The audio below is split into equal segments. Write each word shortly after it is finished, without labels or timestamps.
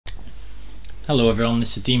Hello everyone,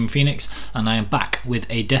 this is Demon Phoenix and I am back with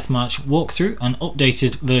a Deathmarch walkthrough, an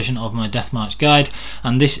updated version of my Deathmarch guide,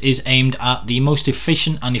 and this is aimed at the most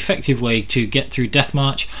efficient and effective way to get through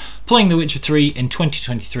Deathmarch playing The Witcher 3 in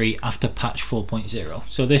 2023 after patch 4.0.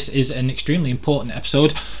 So this is an extremely important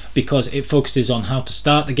episode because it focuses on how to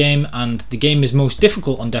start the game, and the game is most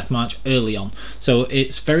difficult on Deathmarch early on. So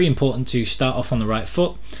it's very important to start off on the right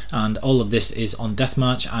foot, and all of this is on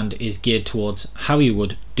Deathmarch and is geared towards how you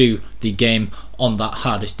would do the game on that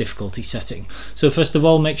hardest difficulty setting. So first of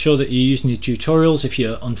all, make sure that you're using the tutorials. If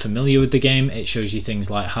you're unfamiliar with the game, it shows you things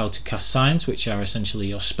like how to cast signs, which are essentially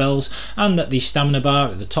your spells, and that the stamina bar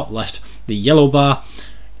at the top left, the yellow bar,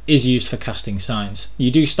 is used for casting signs. You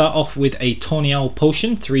do start off with a Tawny Owl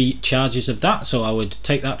potion, 3 charges of that, so I would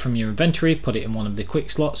take that from your inventory, put it in one of the quick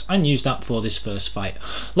slots and use that for this first fight.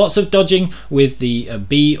 Lots of dodging with the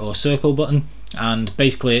B or circle button, and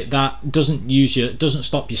basically that doesn't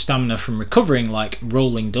stop your stamina from recovering like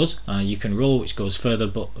rolling does. You can roll, which goes further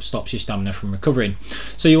but stops your stamina from recovering.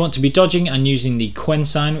 So you want to be dodging and using the Quen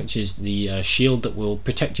sign, which is the shield that will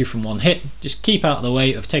protect you from one hit. Just keep out of the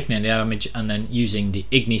way of taking any damage, and then using the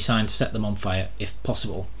Igni sign to set them on fire if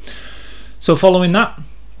possible. So following that,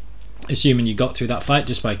 assuming you got through that fight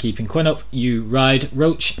just by keeping Quen up, you ride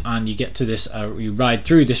Roach and you get to this, you ride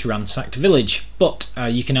through this ransacked village. But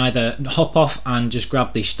you can either hop off and just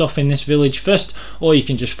grab the stuff in this village first, or you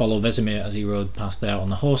can just follow Vesemir as he rode past there on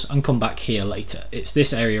the horse and come back here later. It's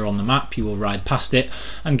this area on the map, you will ride past it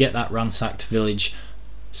and get that ransacked village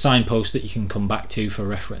signpost that you can come back to for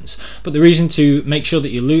reference. But the reason to make sure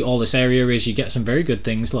that you loot all this area is you get some very good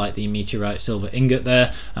things like the meteorite silver ingot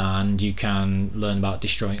there, and you can learn about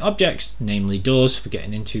destroying objects, namely doors, for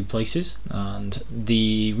getting into places. And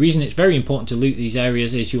the reason it's very important to loot these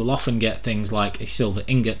areas is you'll often get things like a silver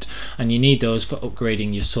ingot, and you need those for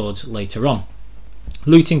upgrading your swords later on.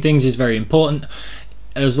 Looting things is very important.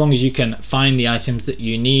 As long as you can find the items that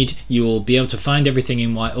you need, you will be able to find everything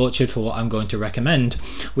in White Orchard for what I'm going to recommend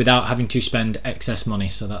without having to spend excess money,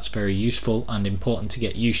 so that's very useful and important to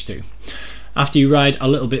get used to. After you ride a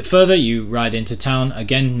little bit further, you ride into town.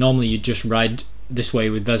 Again, normally you just ride this way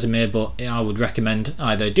with Vesemir, but I would recommend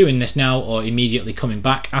either doing this now or immediately coming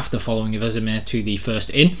back after following Vesemir to the first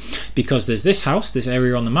inn, because there's this house, this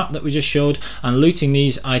area on the map that we just showed, and looting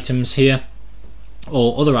these items here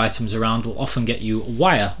or other items around will often get you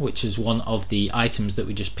wire, which is one of the items that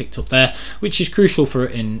we just picked up there, which is crucial for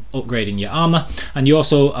in upgrading your armor. And you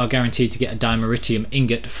also are guaranteed to get a dimeritium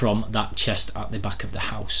ingot from that chest at the back of the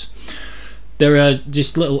house. There are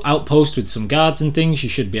just little outposts with some guards and things. You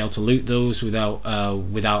should be able to loot those without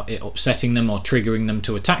it upsetting them or triggering them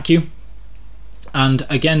to attack you. And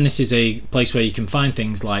again, this is a place where you can find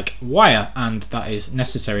things like wire, and that is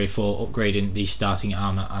necessary for upgrading the starting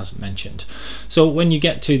armor as mentioned. So when you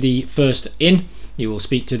get to the first inn, you will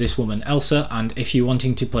speak to this woman Elsa, and if you're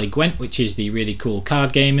wanting to play Gwent, which is the really cool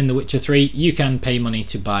card game in The Witcher 3, you can pay money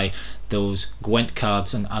to buy those Gwent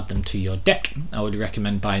cards and add them to your deck. I would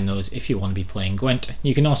recommend buying those if you want to be playing Gwent.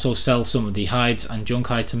 You can also sell some of the hides and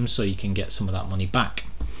junk items so you can get some of that money back.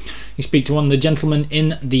 You speak to one of the gentlemen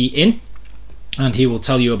in the inn, and he will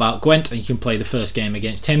tell you about Gwent, and you can play the first game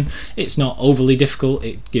against him. It's not overly difficult,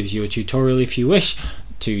 it gives you a tutorial if you wish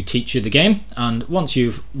to teach you the game, and once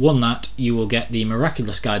you've won that, you will get the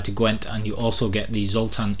Miraculous Guide to Gwent, and you also get the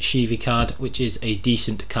Zoltan Shivi card, which is a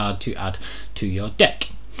decent card to add to your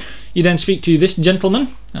deck. You then speak to this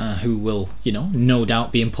gentleman, who will, no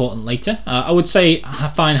doubt be important later. I would say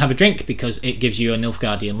fine, have a drink, because it gives you a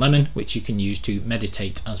Nilfgaardian lemon, which you can use to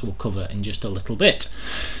meditate, as we'll cover in just a little bit.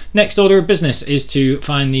 Next order of business is to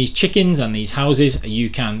find these chickens and these houses. You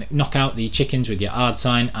can knock out the chickens with your Ard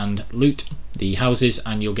sign and loot the houses,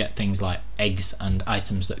 and you'll get things like eggs and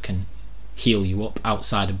items that can heal you up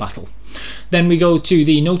outside of battle. Then we go to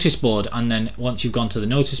the notice board, and then once you've gone to the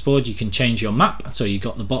notice board, you can change your map. So you've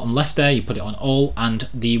got the bottom left there, you put it on all, and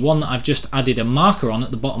the one that I've just added a marker on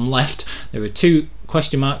at the bottom left, there are 2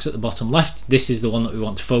 question marks at the bottom left. This is the one that we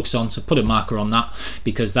want to focus on, so put a marker on that,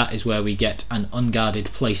 because that is where we get an unguarded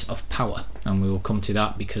place of power, and we will come to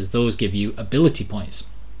that because those give you ability points.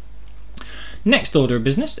 Next order of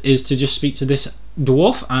business is to just speak to this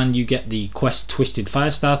dwarf, and you get the quest Twisted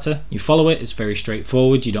Firestarter. You follow it, it's very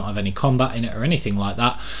straightforward, you don't have any combat in it or anything like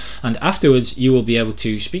that, and afterwards you will be able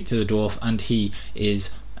to speak to the dwarf, and he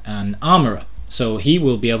is an armourer. So he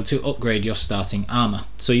will be able to upgrade your starting armor.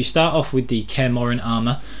 So you start off with the Kaer Morhen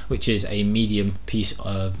armor, which is a medium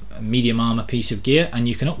armor piece of gear, and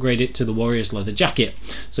you can upgrade it to the warrior's leather jacket.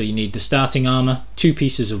 So you need the starting armor, 2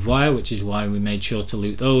 pieces of wire, which is why we made sure to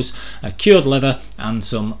loot those, a cured leather, and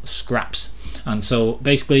some scraps. And so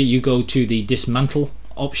basically you go to the dismantle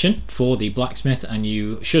option for the blacksmith, and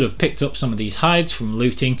you should have picked up some of these hides from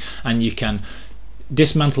looting, and you can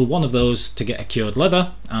dismantle one of those to get a cured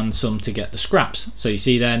leather and some to get the scraps. So you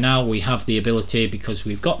see there, now we have the ability, because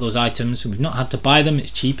we've got those items, we've not had to buy them,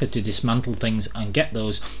 it's cheaper to dismantle things and get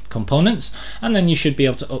those components, and then you should be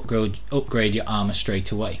able to upgrade your armor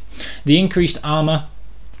straight away. The increased armor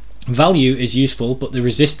value is useful, but the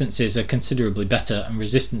resistances are considerably better, and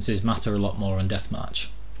resistances matter a lot more on Deathmarch.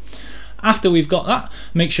 After we've got that,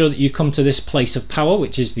 make sure that you come to this place of power,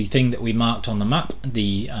 which is the thing that we marked on the map,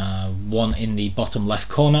 the one in the bottom left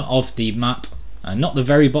corner of the map. Not the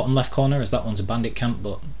very bottom left corner, as that one's a bandit camp,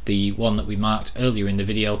 but the one that we marked earlier in the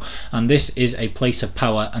video. And this is a place of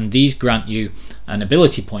power, and these grant you an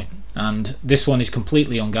ability point. And this one is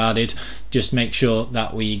completely unguarded. Just make sure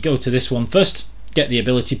that we go to this one first, get the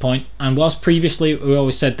ability point. And whilst previously we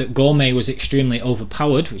always said that Gourmet was extremely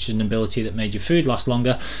overpowered, which is an ability that made your food last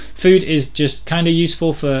longer, food is just kind of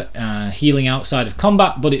useful for healing outside of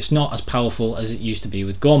combat, but it's not as powerful as it used to be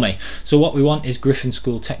with Gourmet. So what we want is Griffin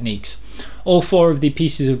School techniques. All 4 of the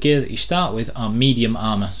pieces of gear that you start with are medium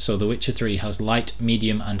armor, so The Witcher 3 has light,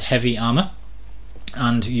 medium and heavy armor,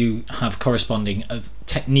 and you have corresponding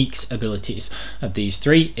techniques abilities of these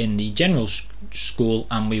 3 in the general school,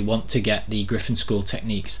 and we want to get the Griffin School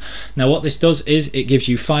techniques. Now what this does is it gives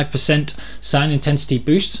you 5% sign intensity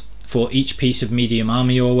boost for each piece of medium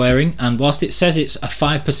armor you're wearing, and whilst it says it's a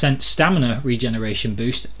 5% stamina regeneration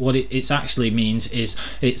boost, what it actually means is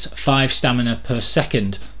it's 5 stamina per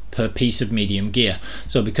second per piece of medium gear.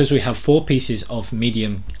 So because we have 4 pieces of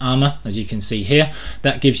medium armor, as you can see here,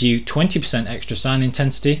 that gives you 20% extra sign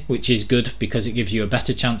intensity, which is good because it gives you a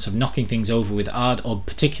better chance of knocking things over with Ard, or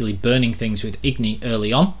particularly burning things with Igni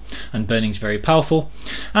early on, and burning's very powerful.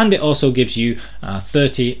 And it also gives you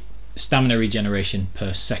 30 stamina regeneration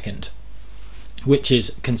per second, which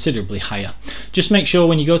is considerably higher. Just make sure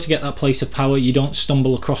when you go to get that place of power you don't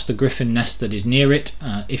stumble across the griffin nest that is near it.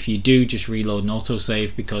 If you do, just reload and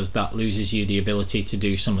autosave, because that loses you the ability to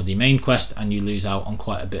do some of the main quest and you lose out on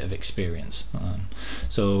quite a bit of experience.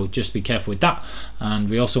 So just be careful with that, and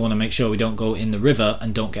we also want to make sure we don't go in the river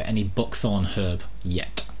and don't get any buckthorn herb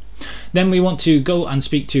yet. Then we want to go and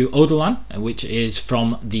speak to Odolan, which is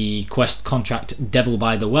from the quest contract Devil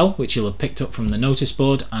by the Well, which you'll have picked up from the notice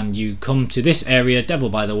board. And you come to this area, Devil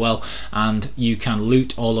by the Well, and you can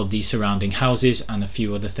loot all of the surrounding houses and a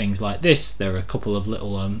few other things like this. There are a couple of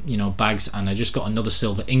little bags, and I just got another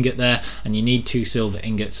silver ingot there, and you need 2 silver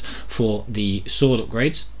ingots for the sword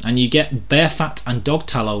upgrades. And you get bear fat and dog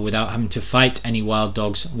tallow without having to fight any wild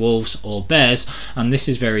dogs, wolves or bears, and this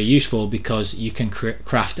is very useful because you can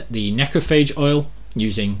craft the necrophage oil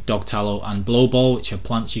using dog tallow and blowball, which are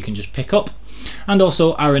plants you can just pick up, and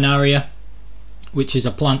also arenaria, which is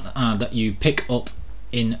a plant that you pick up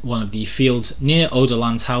in one of the fields near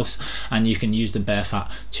Odolan's house, and you can use the bear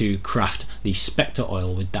fat to craft the spectre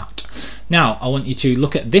oil with that. Now I want you to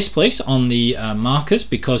look at this place on the markers,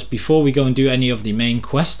 because before we go and do any of the main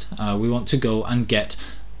quest, we want to go and get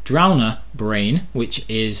Drowner Brain, which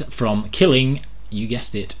is from killing, you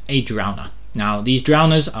guessed it, a drowner. Now these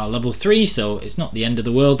drowners are level 3, so it's not the end of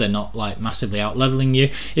the world. They're not like massively out leveling you.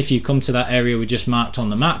 If you come to that area we just marked on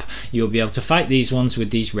the map, you'll be able to fight these ones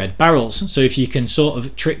with these red barrels. So if you can sort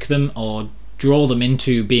of trick them or draw them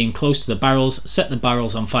into being close to the barrels, set the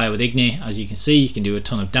barrels on fire with Igni, as you can see, you can do a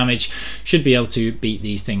ton of damage. Should be able to beat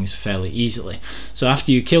these things fairly easily. So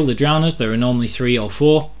after you kill the drowners, there are normally 3 or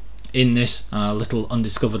 4 in this little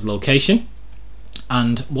undiscovered location.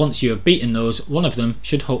 And once you have beaten those, one of them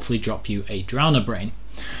should hopefully drop you a Drowner Brain.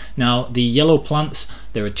 Now the yellow plants,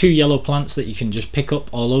 there are 2 yellow plants that you can just pick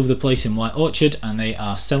up all over the place in White Orchard, and they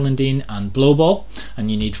are Celandine and Blowball, and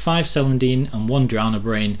you need 5 Celandine and 1 Drowner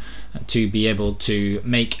Brain to be able to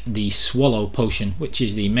make the Swallow Potion, which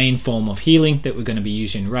is the main form of healing that we're going to be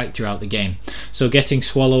using right throughout the game. So getting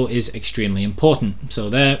Swallow is extremely important. So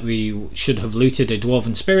there we should have looted a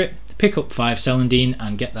Dwarven Spirit, pick up 5 Celandine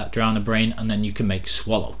and get that Drowner Brain, and then you can make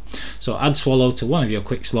Swallow. So add Swallow to one of your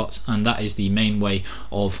quick slots, and that is the main way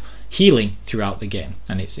of healing throughout the game,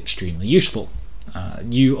 and it's extremely useful.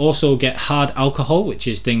 You also get hard alcohol, which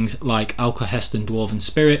is things like Alcahest and Dwarven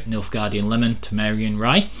Spirit, Nilfgaardian Lemon, Temerian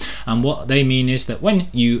Rye, and what they mean is that when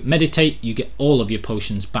you meditate you get all of your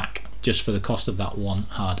potions back just for the cost of that 1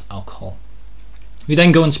 hard alcohol. We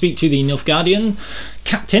then go and speak to the Nilfgaardian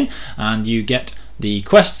captain, and you get the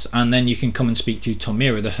quests, and then you can come and speak to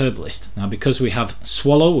Tomira the herbalist. Now because we have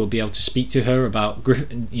Swallow, we'll be able to speak to her about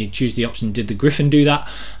you choose the option did the Griffin do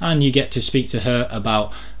that, and you get to speak to her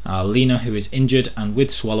about Lena, who is injured, and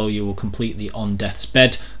with Swallow you will complete the On Death's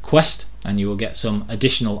Bed quest and you will get some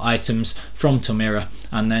additional items from Tomira,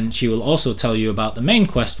 and then she will also tell you about the main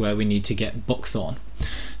quest where we need to get Buckthorn.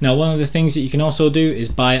 Now one of the things that you can also do is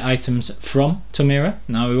buy items from Tomira.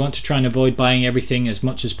 Now we want to try and avoid buying everything as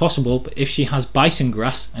much as possible, but if she has bison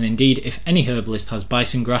grass, and indeed if any herbalist has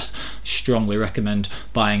bison grass, I strongly recommend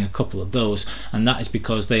buying a couple of those, and that is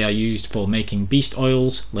because they are used for making beast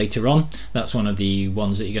oils later on. That's one of the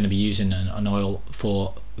ones that you're going to be using an oil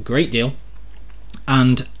for a great deal,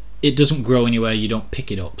 and it doesn't grow anywhere, you don't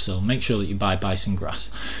pick it up, so make sure that you buy bison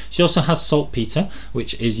grass. She also has saltpeter,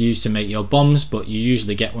 which is used to make your bombs, but you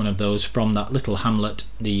usually get one of those from that little hamlet,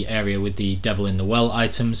 the area with the Devil in the Well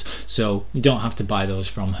items, so you don't have to buy those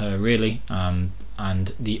from her really.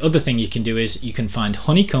 And the other thing you can do is you can find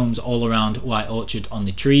honeycombs all around White Orchard on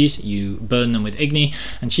the trees. You burn them with Igni,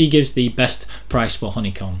 and she gives the best price for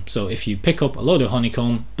honeycomb. So if you pick up a load of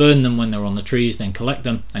honeycomb, burn them when they're on the trees, then collect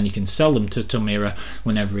them, and you can sell them to Tomira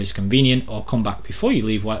whenever is convenient, or come back before you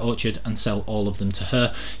leave White Orchard and sell all of them to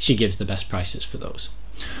her. She gives the best prices for those.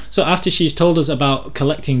 So after she's told us about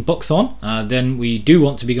collecting Buckthorn, then we do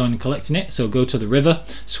want to be going and collecting it, so go to the river,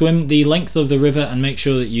 swim the length of the river, and make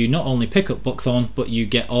sure that you not only pick up Buckthorn, but you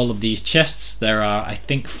get all of these chests. There are, I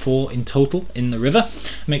think, 4 in total in the river.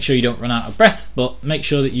 Make sure you don't run out of breath, but make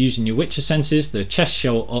sure that you're using your Witcher senses. The chests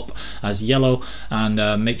show up as yellow,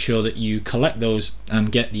 and make sure that you collect those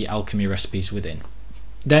and get the alchemy recipes within.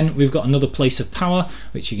 Then we've got another place of power,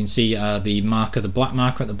 which you can see the marker, the black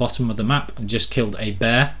marker at the bottom of the map. I've just killed a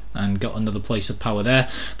bear and got another place of power there,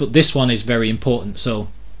 but this one is very important. So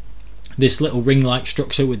this little ring-like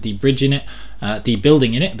structure with the bridge in it, the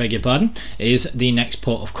building in it, beg your pardon, is the next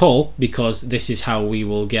port of call, because this is how we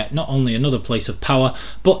will get not only another place of power,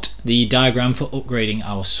 but the diagram for upgrading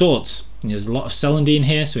our swords. There's a lot of Celandine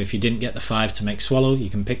here, so if you didn't get the 5 to make Swallow,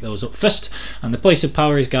 you can pick those up first, and the place of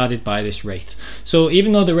power is guarded by this Wraith. So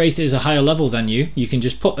even though the Wraith is a higher level than you can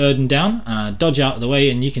just put Erden down, dodge out of the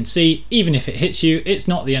way, and you can see even if it hits you, it's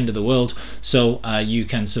not the end of the world, so you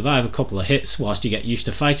can survive a couple of hits whilst you get used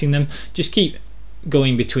to fighting them. Just keep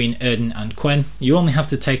going between Erden and Quen. You only have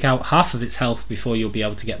to take out half of its health before you'll be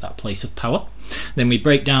able to get that place of power. Then we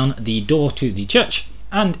break down the door to the church,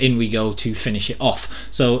 and in we go to finish it off.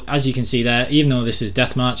 So as you can see there, even though this is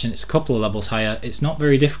Deathmarch and it's a couple of levels higher, it's not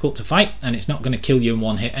very difficult to fight, and it's not going to kill you in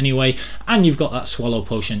one hit anyway, and you've got that Swallow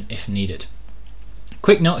potion if needed.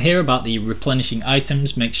 Quick note here about the replenishing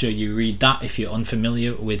items. Make sure you read that if you're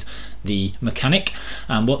unfamiliar with the mechanic,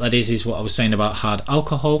 and what that is what I was saying about hard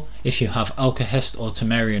alcohol. If you have Alkahest or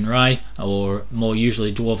Temerian Rye, or more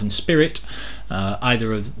usually Dwarven Spirit,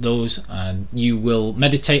 either of those, you will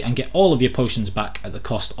meditate and get all of your potions back at the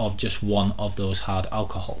cost of just one of those hard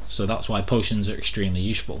alcohol. So that's why potions are extremely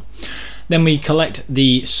useful. Then we collect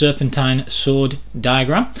the Serpentine Sword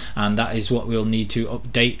diagram, and that is what we'll need to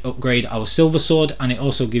upgrade our Silver Sword, and it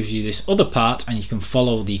also gives you this other part, and you can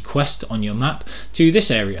follow the quest on your map to this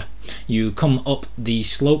area. You come up the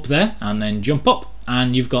slope there and then jump up,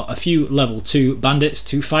 and you've got a few level 2 bandits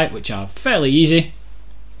to fight, which are fairly easy.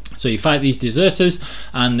 So you fight these deserters,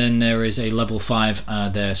 and then there is a level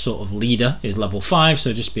 5, their sort of leader is level 5,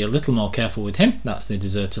 so just be a little more careful with him. That's the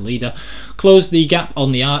deserter leader. Close the gap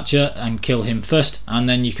on the archer and kill him first, and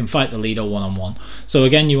then you can fight the leader one-on-one. So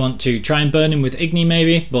again, you want to try and burn him with Igni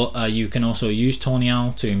maybe, but you can also use Tawny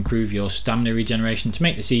Owl to improve your stamina regeneration to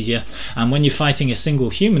make this easier. And when you're fighting a single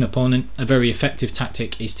human opponent, a very effective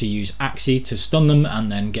tactic is to use Axii to stun them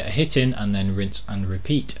and then get a hit in, and then rinse and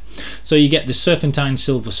repeat. So you get the Serpentine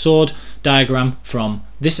Silver Sword diagram from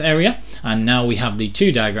this area, and now we have the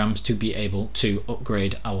 2 diagrams to be able to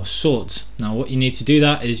upgrade our swords. Now what you need to do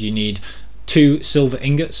that is you need 2 silver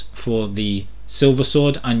ingots for the Silver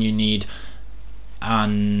Sword, and you need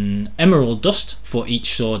an emerald dust for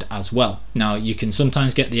each sword as well. Now you can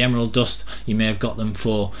sometimes get the emerald dust, you may have got them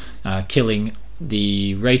for killing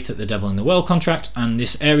the Wraith at the Devil in the Well contract. And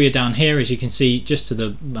this area down here, as you can see just to the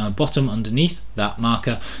bottom underneath that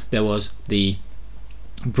marker, there was the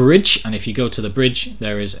bridge, and if you go to the bridge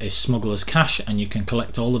there is a smuggler's cache, and you can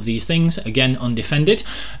collect all of these things, again undefended.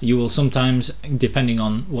 You will sometimes, depending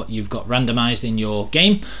on what you've got randomized in your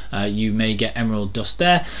game, you may get emerald dust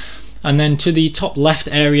there. And then to the top left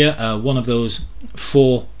area, one of those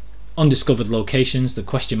 4 undiscovered locations, the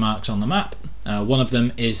question marks on the map, one of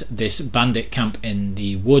them is this bandit camp in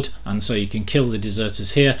the wood, and so you can kill the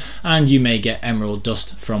deserters here, and you may get emerald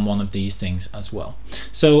dust from one of these things as well.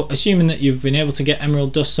 So assuming that you've been able to get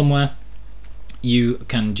emerald dust somewhere, you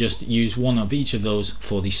can just use one of each of those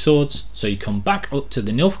for the swords. So you come back up to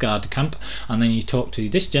the Nilfgaard camp, and then you talk to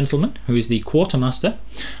this gentleman who is the quartermaster,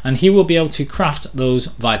 and he will be able to craft those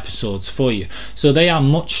Viper swords for you. So they are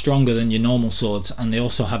much stronger than your normal swords, and they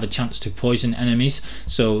also have a chance to poison enemies.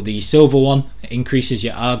 So the silver one increases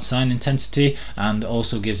your Ard sign intensity and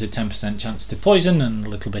also gives a 10% chance to poison and a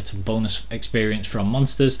little bit of bonus experience from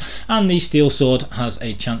monsters, and the steel sword has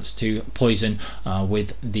a chance to poison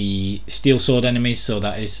with the steel sword enemies, so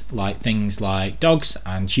that is like things like dogs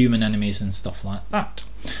and human enemies and stuff like that.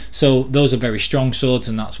 So those are very strong swords,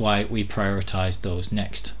 and that's why we prioritize those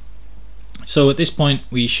next. So at this point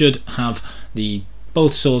we should have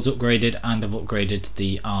both swords upgraded, and have upgraded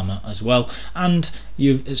the armor as well, and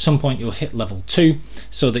at some point you'll hit level 2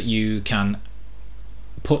 so that you can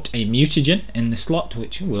put a mutagen in the slot,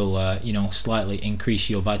 which will slightly increase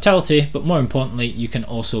your vitality, but more importantly you can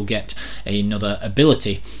also get another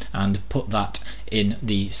ability and put that in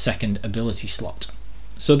the second ability slot.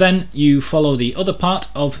 So then you follow the other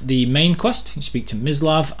part of the main quest. You speak to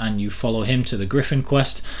Mislav and you follow him to the Griffin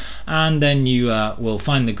quest, and then you will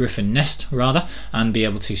find the Griffin nest rather, and be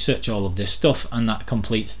able to search all of this stuff, and that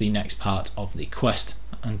completes the next part of the quest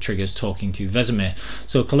and triggers talking to Vesemir.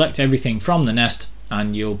 So collect everything from the nest,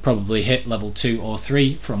 and you'll probably hit level 2 or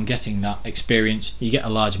 3 from getting that experience. You get a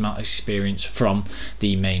large amount of experience from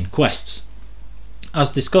the main quests. As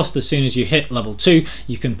discussed, as soon as you hit level 2,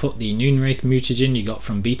 you can put the Noonwraith mutagen you got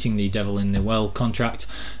from beating the Devil in the Well contract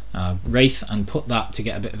Wraith, and put that to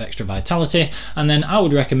get a bit of extra vitality. And then I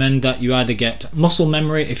would recommend that you either get muscle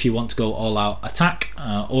memory if you want to go all out attack,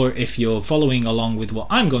 or if you're following along with what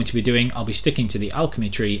I'm going to be doing, I'll be sticking to the alchemy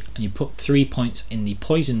tree, and you put 3 points in the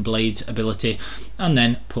poison blades ability and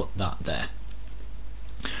then put that there.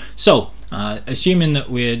 So assuming that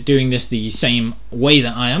we're doing this the same way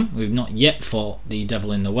that I am, we've not yet fought the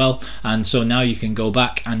Devil in the Well, and so now you can go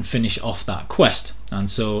back and finish off that quest. And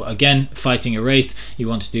so again, fighting a Wraith, you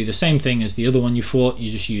want to do the same thing as the other one you fought. You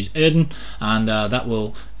just use Erden, and that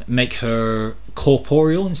will make her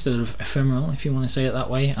corporeal instead of ephemeral, if you want to say it that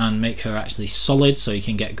way, and make her actually solid so you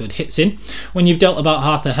can get good hits in. When you've dealt about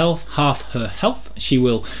half her health, she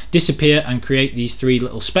will disappear and create these 3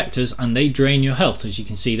 little spectres, and they drain your health, as you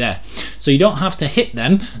can see there. So you don't have to hit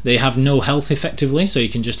them, they have no health effectively, so you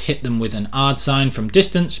can just hit them with an Ard sign from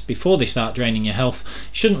distance before they start draining your health.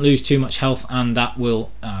 You shouldn't lose too much health, and that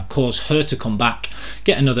will cause her to come back,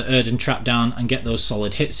 get another Erden trap down, and get those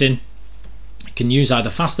solid hits in. You can use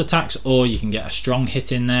either fast attacks, or you can get a strong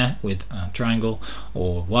hit in there with triangle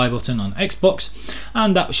or Y button on Xbox,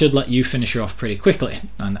 and that should let you finish her off pretty quickly.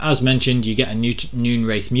 And as mentioned, you get a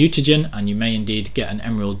Noonwraith mutagen, and you may indeed get an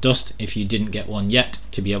Emerald Dust if you didn't get one yet,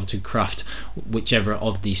 to be able to craft whichever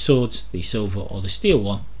of the swords, the silver or the steel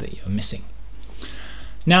one, that you're missing.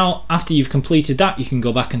 Now, after you've completed that, you can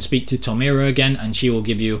go back and speak to Tomira again, and she will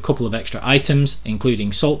give you a couple of extra items,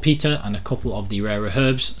 including saltpeter and a couple of the rarer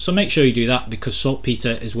herbs. So make sure you do that, because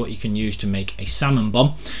saltpeter is what you can use to make a salmon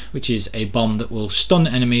bomb, which is a bomb that will stun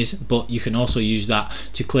enemies, but you can also use that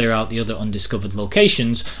to clear out the other undiscovered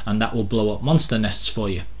locations, and that will blow up monster nests for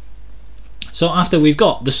you. So after we've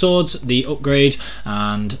got the swords, the upgrade,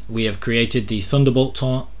 and we have created the Thunderbolt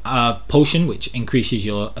potion, which increases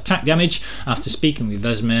your attack damage, after speaking with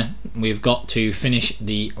Vesemir, we've got to finish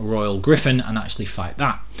the Royal Griffin and actually fight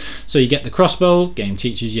that. So you get the crossbow, game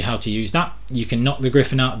teaches you how to use that. You can knock the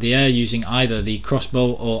Griffin out of the air using either the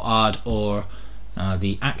crossbow or Ard or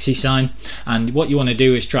the Axii sign, and what you want to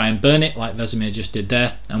do is try and burn it like Vesemir just did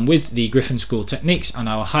there. And with the Griffin School techniques and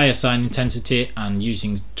our higher sign intensity, and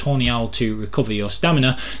using Tawny Owl to recover your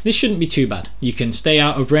stamina, this shouldn't be too bad. You can stay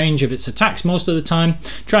out of range of its attacks most of the time,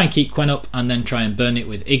 try and keep Quen up, and then try and burn it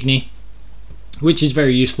with Igni, which is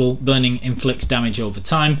very useful. Burning inflicts damage over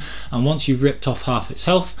time, and once you've ripped off half its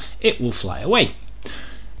health, it will fly away.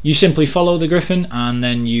 You simply follow the Griffin, and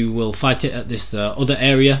then you will fight it at this other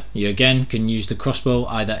area. You again can use the crossbow,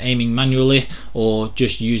 either aiming manually or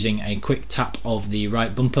just using a quick tap of the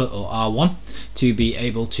right bumper or R1 to be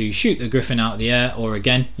able to shoot the Griffin out of the air, or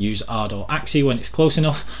again use Ard or Axii when it's close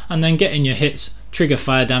enough, and then get in your hits, trigger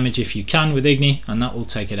fire damage if you can with Igni, and that will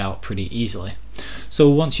take it out pretty easily. So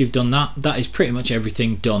once you've done that, that is pretty much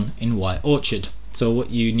everything done in White Orchard. So what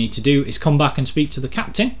you need to do is come back and speak to the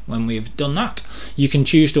captain when we've done that. You can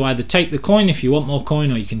choose to either take the coin if you want more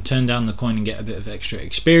coin, or you can turn down the coin and get a bit of extra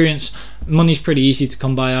experience. Money's pretty easy to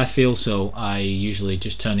come by, I feel, so I usually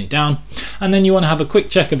just turn it down. And then you want to have a quick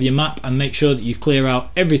check of your map and make sure that you clear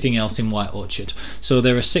out everything else in White Orchard. So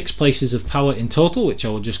there are 6 places of power in total, which I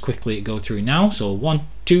will just quickly go through now. So 1,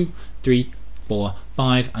 2, 3, 4,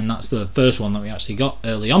 5, and that's the first one that we actually got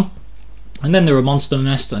early on. And then there are monster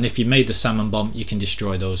nests, and if you made the salmon bomb, you can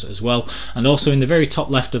destroy those as well. And also in the very top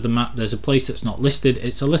left of the map, there's a place that's not listed.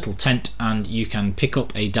 It's a little tent, and you can pick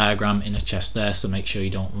up a diagram in a chest there, so make sure you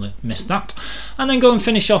don't miss that. And then go and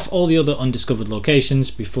finish off all the other undiscovered locations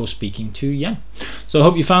before speaking to Yen. So I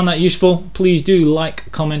hope you found that useful. Please do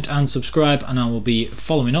like, comment and subscribe, and I will be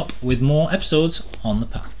following up with more episodes on the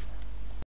path.